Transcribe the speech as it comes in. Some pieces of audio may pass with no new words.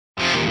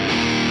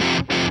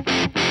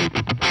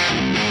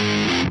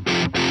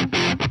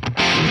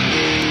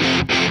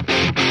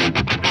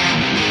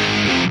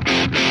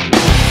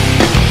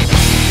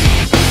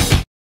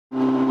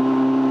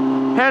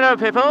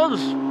Hello, peoples.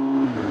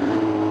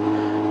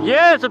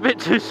 Yeah, it's a bit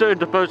too soon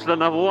to post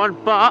another one,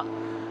 but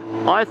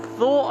I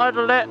thought I'd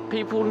let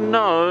people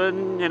know,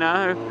 and you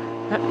know,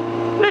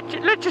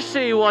 let you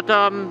see what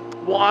I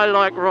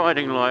like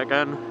riding like,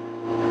 and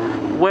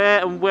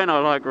where and when I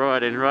like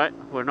riding, right?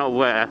 Well, not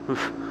where.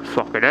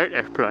 Fucking hate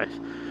this place.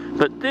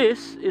 But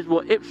this is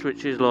what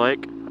Ipswich is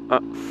like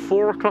at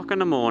 4 o'clock in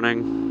the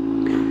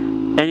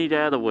morning, any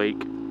day of the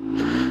week.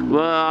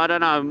 Well, I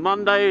don't know,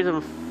 Mondays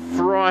and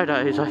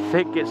Fridays, I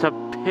think it's a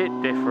bit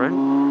different.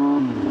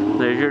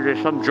 There's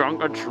usually some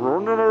drunkards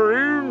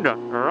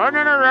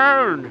running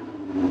around,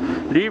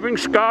 leaving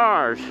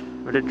scars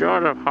with the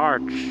jar of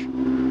hearts.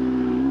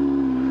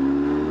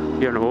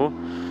 You know,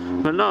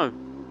 but no,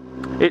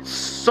 it's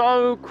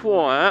so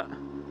quiet,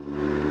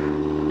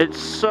 it's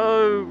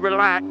so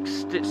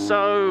relaxed, it's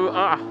so,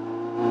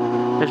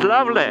 it's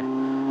lovely.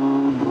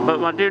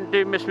 But I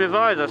didn't miss my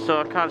visor,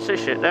 so I can't see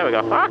shit. There we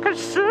go. I can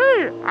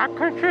see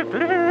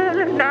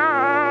clearly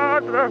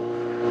now. The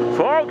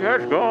fog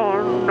has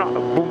gone.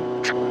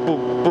 Boom,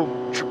 boom,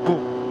 boom,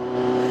 boom.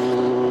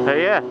 So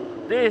yeah,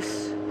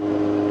 this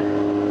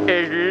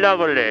is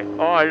lovely.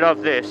 Oh, I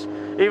love this.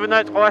 Even though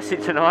it's icy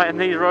tonight and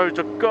these roads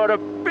have got a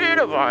bit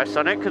of ice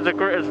on it because the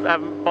gritters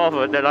haven't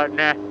bothered. They're like,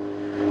 nah,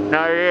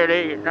 not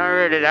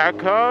really that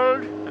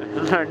cold.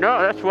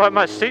 No, that's why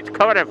my seat's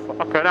covered in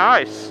fucking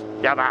ice.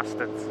 You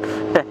bastards.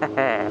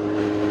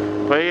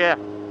 But yeah,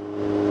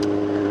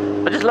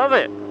 I just love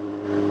it.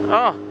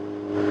 Oh,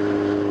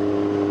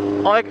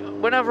 like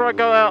whenever I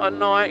go out at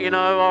night, you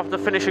know, after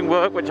finishing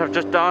work, which I've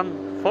just done,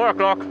 4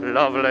 o'clock,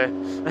 lovely.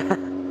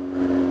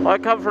 I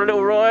come for a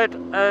little ride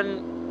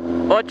and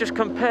I just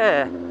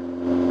compare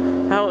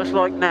how it's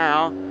like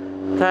now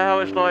to how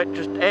it's like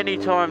just any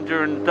time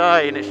during the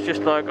day, and it's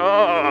just like,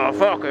 oh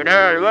fucking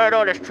hell, where'd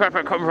all this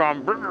traffic come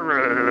from?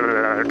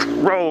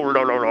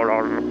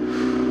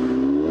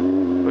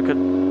 Because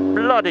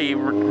bloody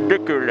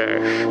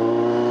ridiculous.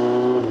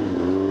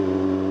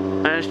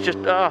 And it's just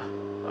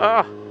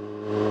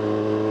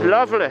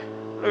lovely.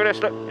 Look at this,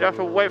 look, you have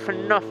to wait for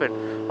nothing.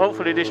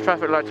 Hopefully these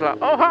traffic lights are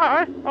like, oh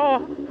hi,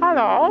 oh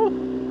hello,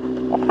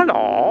 oh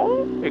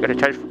hello. You gonna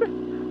change for me?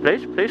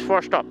 Please, before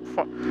I stop.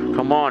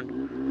 Come on.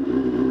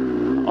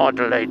 Oh,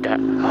 delayed that.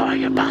 Oh,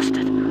 you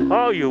bastard.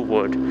 Oh, you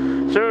would.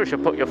 As soon as you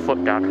put your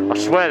foot down, I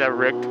swear they're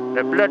rigged.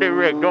 They're bloody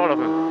rigged, all of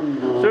them.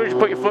 As soon as you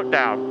put your foot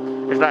down,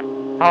 it's like,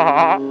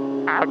 I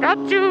got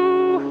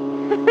you!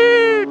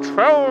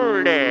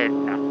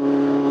 Trolling!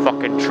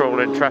 Fucking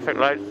trolling traffic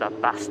lights, the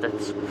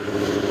bastards.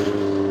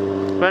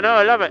 But no,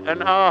 I love it,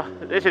 and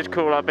this is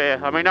cool up here.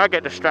 I mean, I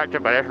get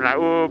distracted by this, and like,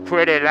 oh,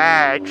 pretty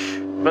lights.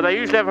 But they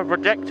usually have a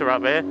projector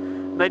up here.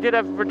 And they did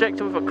have a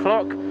projector with a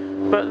clock,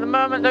 but at the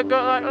moment they've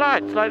got like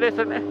lights like this,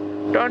 and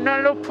don't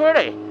that look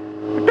pretty?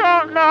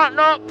 Don't that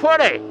look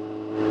pretty?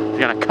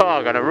 There's a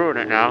car gonna ruin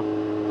it now.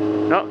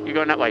 No, you're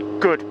going that way.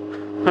 Good.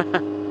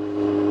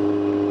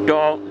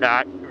 Don't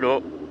that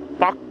look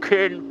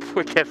fucking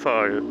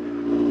prettiful?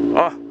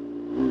 Oh,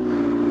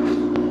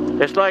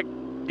 it's like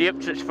the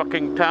Ipswich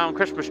fucking town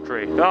Christmas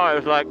tree. Oh, it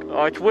was like,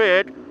 oh, it's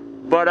weird,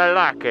 but I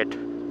like it.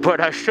 But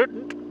I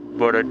shouldn't,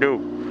 but I do.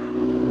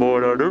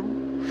 But I do.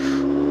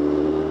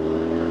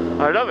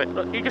 I love it.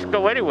 Look, you just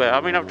go anywhere.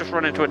 I mean, I've just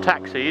run into a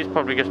taxi. He's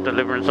probably just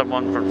delivering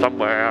someone from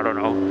somewhere. I don't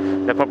know.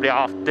 They're probably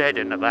half dead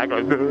in the back.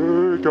 Like,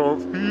 no,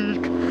 don't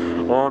speak.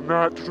 I'm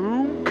not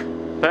drunk.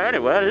 But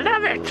anyway, I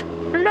love it.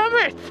 Love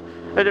it.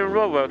 They're doing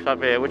roadworks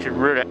up here, which is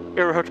really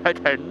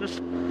irritating.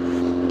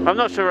 I'm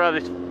not sure how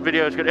this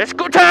video is going to...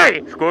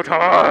 Scooty!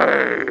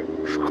 Scooty!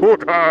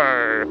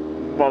 Scooty!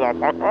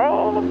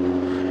 Motherfucker!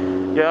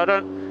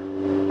 Yeah,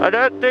 I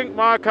don't think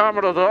my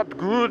camera's that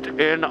good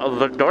in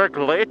the dark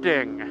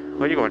lighting.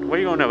 Where are you going? Where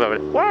are you going that way?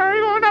 Where are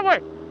you going that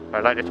way? I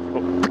like it.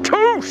 Oh,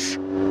 Patoosh!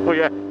 Oh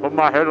yeah, but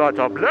my headlights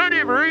are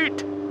bloody bright.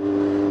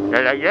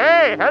 They're like,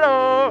 yay,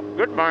 hello,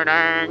 good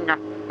morning.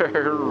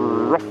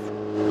 Rough.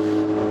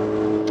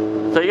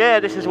 So yeah,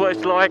 this is what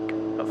it's like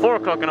at 4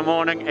 o'clock in the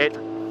morning. It's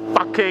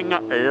fucking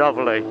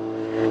lovely.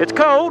 It's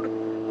cold,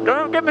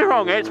 don't get me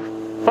wrong, it's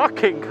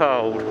fucking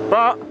cold,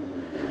 but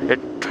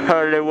it's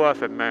totally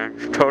worth it, man.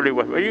 It's totally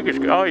worth it. You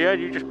just, oh yeah,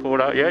 you just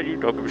pulled out, yeah, you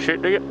don't give a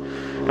shit, do you?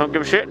 Don't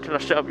give a shit until I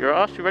set up your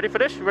ass. You ready for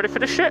this? You ready for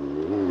this shit?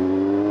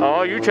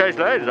 Oh, you changed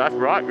lanes, that's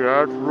right,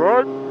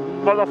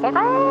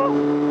 motherfucker.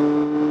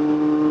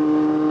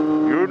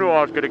 You knew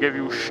I was gonna give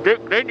you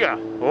stick, didn't you?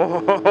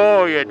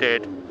 Oh, you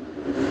did.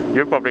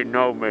 You probably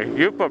know me.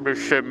 You've probably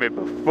seen me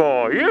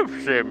before. You've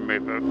seen me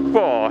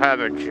before,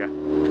 haven't you?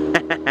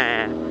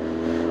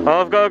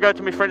 I've got to go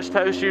to my friend's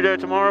tattoo studio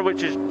tomorrow,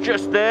 which is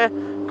just there,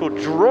 called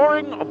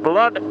Drawing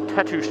Blood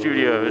Tattoo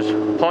Studios.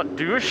 No,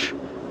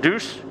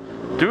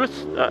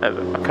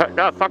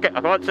 fuck it,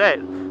 I can't say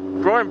it.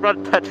 Drawing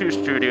Blood Tattoo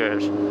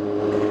Studios.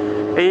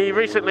 He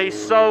recently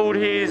sold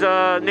his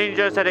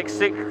Ninja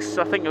ZX6,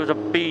 I think it was a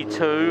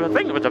B2. I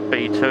think it was a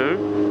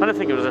B2. I don't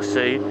think it was a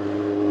C.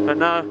 But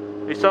no,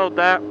 he sold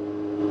that.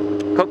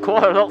 Got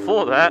quite a lot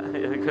for that,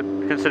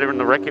 considering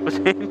the wreck it was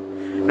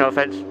in. No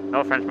offense,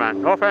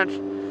 man, no offense.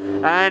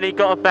 And he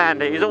got a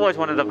Bandit. He's always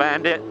wanted a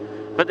Bandit.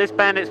 But this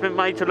Bandit's been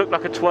made to look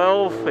like a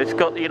 12. It's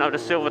got, you know, the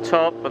silver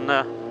top and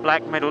the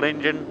black middle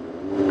engine.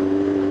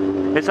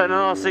 It's an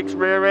R6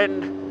 rear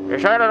end.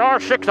 It's had an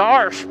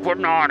R6R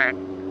putting on it.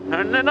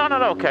 And they're not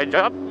an okay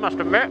job, must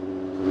admit.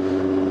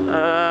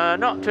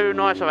 Not too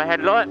nice of a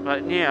headlight,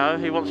 but, you know,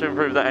 he wants to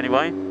improve that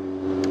anyway.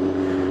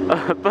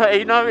 But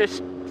he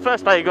noticed,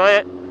 first day he got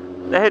it,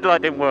 the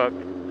headlight didn't work.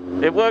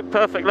 It worked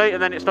perfectly,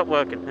 and then it stopped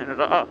working. And I was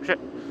like, oh, shit,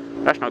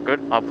 that's not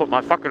good. I'll put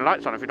my fucking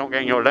lights on if you don't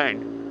get in your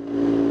lane.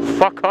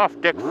 Fuck off,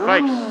 dick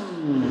face.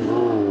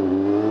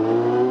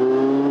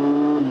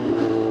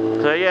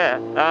 So yeah,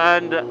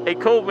 and he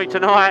called me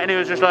tonight and he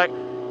was just like,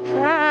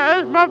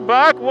 Chaz, my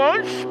back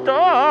won't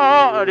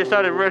start. And he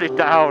sounded really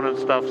down and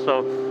stuff.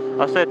 So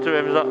I said to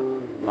him, he's like,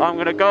 I'm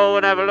going to go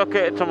and have a look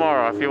at it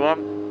tomorrow if you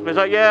want. He's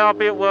like, yeah, I'll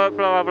be at work,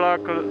 blah, blah,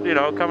 blah, you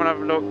know, come and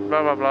have a look,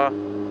 blah, blah, blah.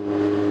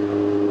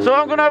 So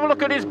I'm going to have a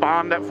look at his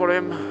Bandit for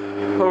him.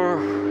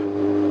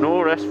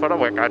 No rest for the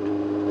wicked.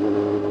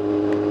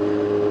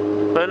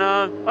 But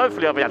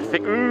hopefully I'll be able to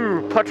fix,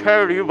 ooh,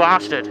 potato, you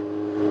bastard.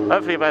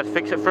 Hopefully I'll be able to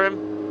fix it for him.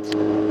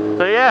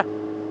 So yeah.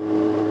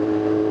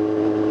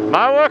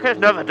 My work is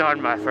never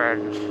done, my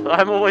friends.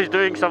 I'm always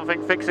doing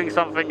something, fixing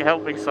something,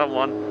 helping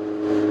someone.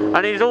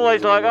 And he's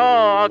always like, oh,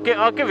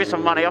 I'll give you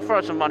some money, I'll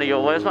throw some money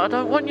your way. It's like, I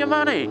don't want your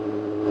money.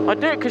 I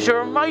do it because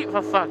you're a mate,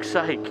 for fuck's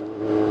sake.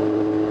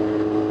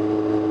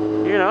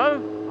 You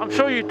know, I'm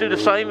sure you'd do the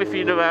same if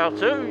you knew how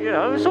to. You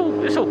know, it's all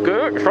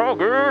good, it's all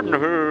good in the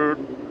hood.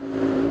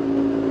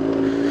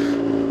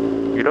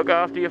 You look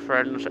after your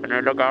friends and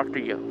they look after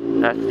you.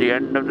 That's the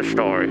end of the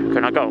story.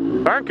 Can I go?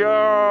 Thank you!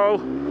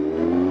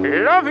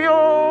 Love you!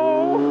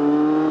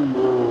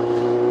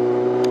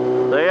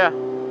 So yeah,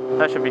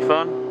 that should be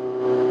fun.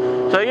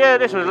 So yeah,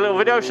 this was a little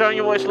video showing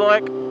you what it's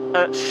like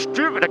at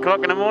stupid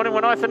o'clock in the morning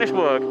when I finish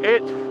work.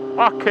 It's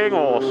fucking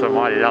awesome,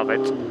 I love it.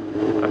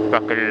 I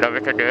fucking love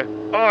it, I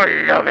do. I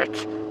love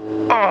it!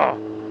 Oh!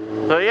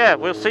 So yeah,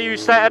 we'll see you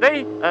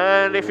Saturday,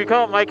 and if you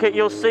can't make it,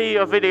 you'll see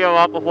a video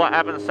up of what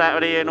happened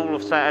Saturday and all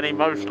of Saturday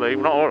mostly,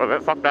 not all of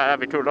it, fuck that, that'd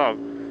be too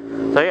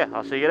long. So yeah,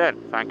 I'll see you then.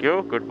 Thank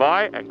you,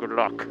 goodbye, and good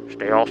luck.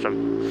 Stay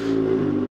awesome.